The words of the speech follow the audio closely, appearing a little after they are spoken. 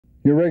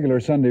Your regular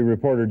Sunday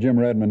reporter, Jim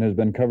Redmond, has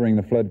been covering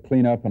the flood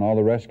cleanup and all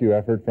the rescue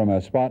effort from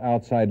a spot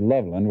outside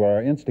Loveland where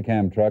our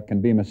Instacam truck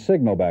can beam a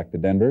signal back to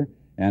Denver.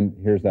 And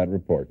here's that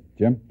report.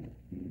 Jim?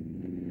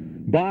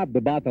 Bob,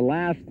 about the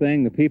last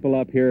thing the people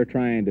up here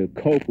trying to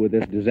cope with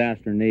this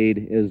disaster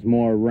need is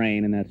more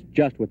rain, and that's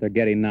just what they're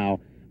getting now.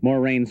 More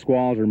rain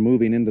squalls are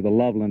moving into the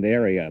Loveland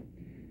area.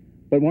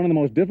 But one of the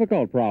most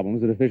difficult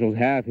problems that officials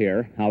have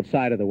here,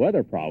 outside of the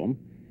weather problem,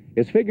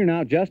 is figuring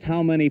out just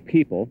how many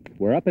people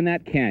were up in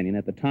that canyon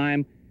at the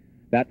time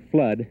that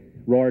flood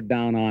roared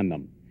down on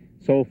them.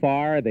 So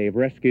far, they've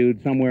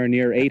rescued somewhere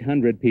near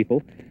 800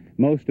 people,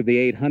 most of the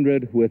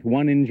 800 with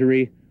one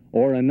injury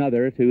or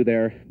another to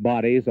their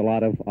bodies, a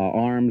lot of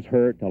arms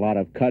hurt, a lot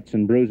of cuts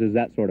and bruises,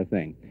 that sort of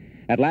thing.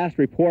 At last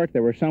report,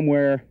 there were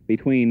somewhere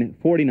between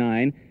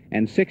 49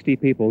 and 60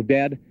 people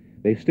dead.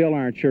 They still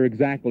aren't sure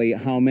exactly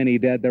how many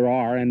dead there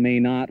are and may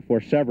not for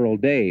several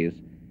days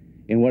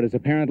in what is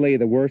apparently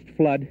the worst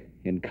flood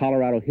in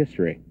Colorado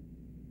history.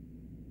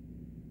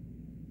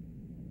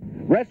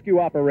 Rescue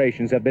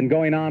operations have been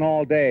going on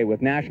all day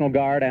with National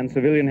Guard and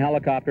civilian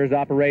helicopters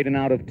operating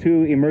out of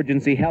two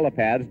emergency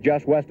helipads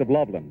just west of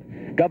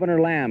Loveland.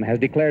 Governor Lamb has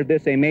declared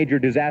this a major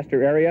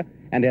disaster area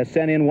and has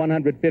sent in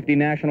 150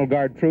 National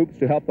Guard troops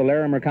to help the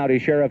Larimer County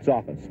Sheriff's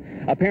Office.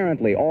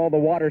 Apparently, all the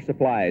water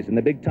supplies in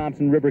the Big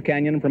Thompson River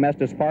Canyon from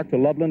Estes Park to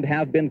Loveland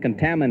have been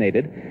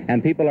contaminated,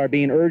 and people are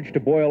being urged to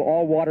boil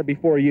all water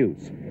before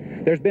use.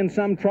 There's been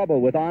some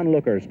trouble with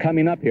onlookers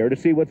coming up here to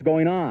see what's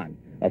going on.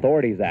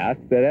 Authorities ask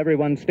that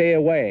everyone stay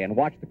away and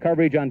watch the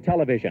coverage on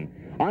television.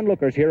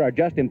 Onlookers here are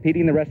just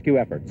impeding the rescue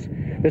efforts.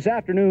 This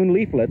afternoon,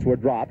 leaflets were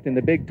dropped in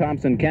the Big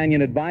Thompson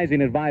Canyon advising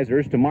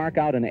advisors to mark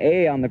out an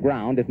A on the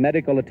ground if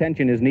medical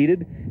attention is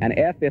needed, an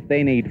F if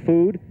they need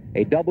food,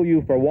 a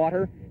W for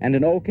water, and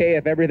an OK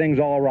if everything's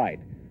all right.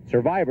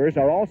 Survivors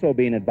are also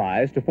being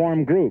advised to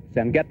form groups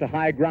and get to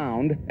high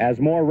ground as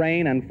more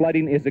rain and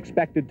flooding is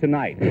expected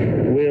tonight.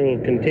 We'll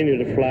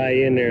continue to fly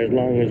in there as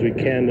long as we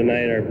can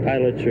tonight. Our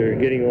pilots are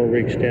getting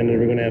overextended.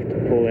 We're going to have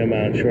to pull them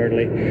out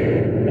shortly.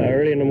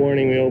 Early in the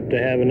morning, we hope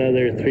to have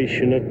another 3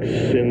 Chinooks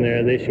in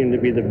there. They seem to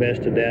be the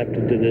best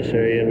adapted to this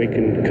area. We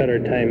can cut our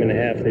time in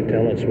half, they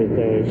tell us, with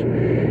those.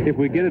 If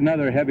we get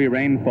another heavy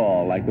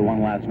rainfall like the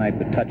one last night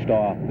that touched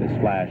off this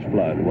flash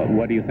flood,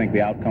 what do you think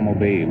the outcome will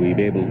be? Will you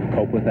be able to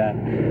cope with that?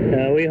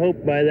 We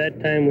hope by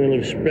that time we'll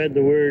have spread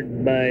the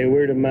word by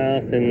word of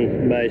mouth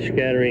and by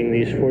scattering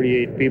these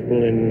 48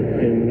 people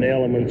in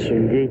elements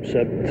and groups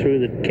up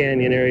through the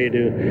canyon area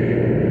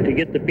to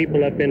get the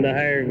people up into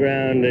higher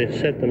ground to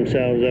set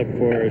themselves up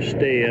for a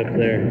stay up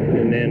there.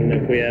 And then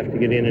if we have to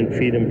get in and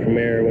feed them from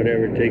air or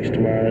whatever it takes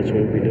tomorrow, that's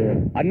what we'll be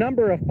doing. A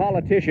number of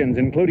politicians,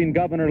 including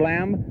Governor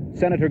Lamb,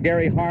 Senator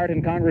Gary Hart,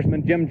 and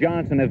Congressman Jim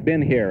Johnson have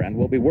been here and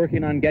will be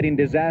working on getting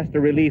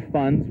disaster relief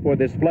funds for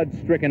this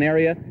flood-stricken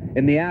area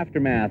in the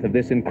aftermath of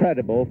this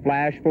incredible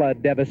flash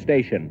flood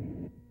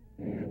devastation.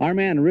 Our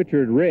man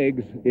Richard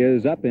Riggs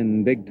is up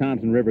in Big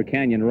Thompson River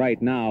Canyon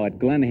right now at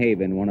Glen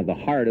Haven, one of the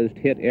hardest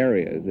hit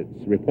areas.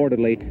 It's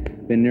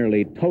reportedly been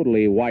nearly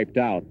totally wiped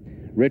out.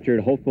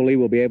 Richard hopefully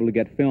will be able to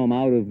get film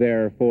out of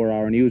there for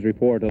our news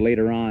report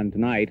later on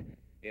tonight.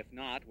 If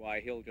not, why,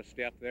 he'll just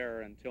stay up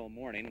there until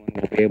morning when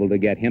we'll be able to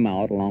get him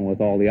out along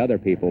with all the other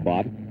people,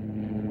 Bob.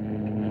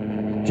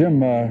 Jim,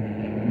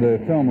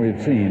 the film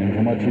we've seen, and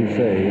from what you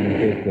say,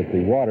 indicates that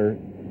the water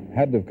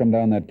had to have come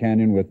down that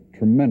canyon with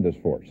tremendous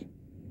force.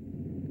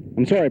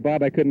 I'm sorry,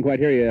 Bob, I couldn't quite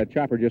hear you. A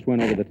chopper just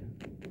went over the...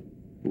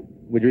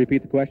 Would you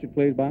repeat the question,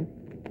 please, Bob?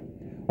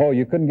 Oh,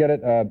 you couldn't get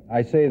it?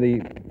 I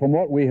say from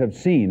what we have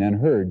seen and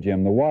heard,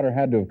 Jim, the water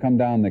had to have come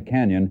down the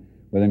canyon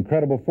with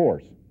incredible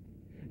force.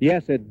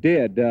 Yes, it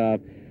did.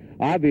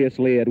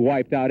 Obviously, it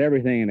wiped out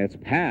everything in its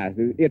path.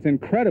 It's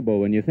incredible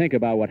when you think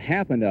about what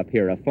happened up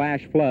here. A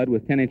flash flood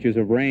with 10 inches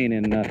of rain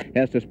in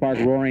Estes Park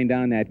roaring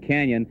down that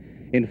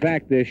canyon. In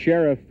fact, the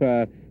sheriff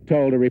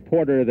told a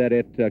reporter that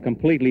it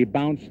completely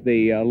bounced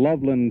the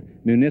Loveland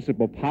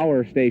Municipal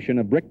Power Station,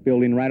 a brick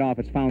building, right off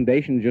its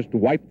foundation, just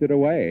wiped it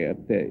away.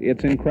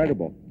 It's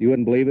incredible. You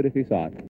wouldn't believe it if you saw it.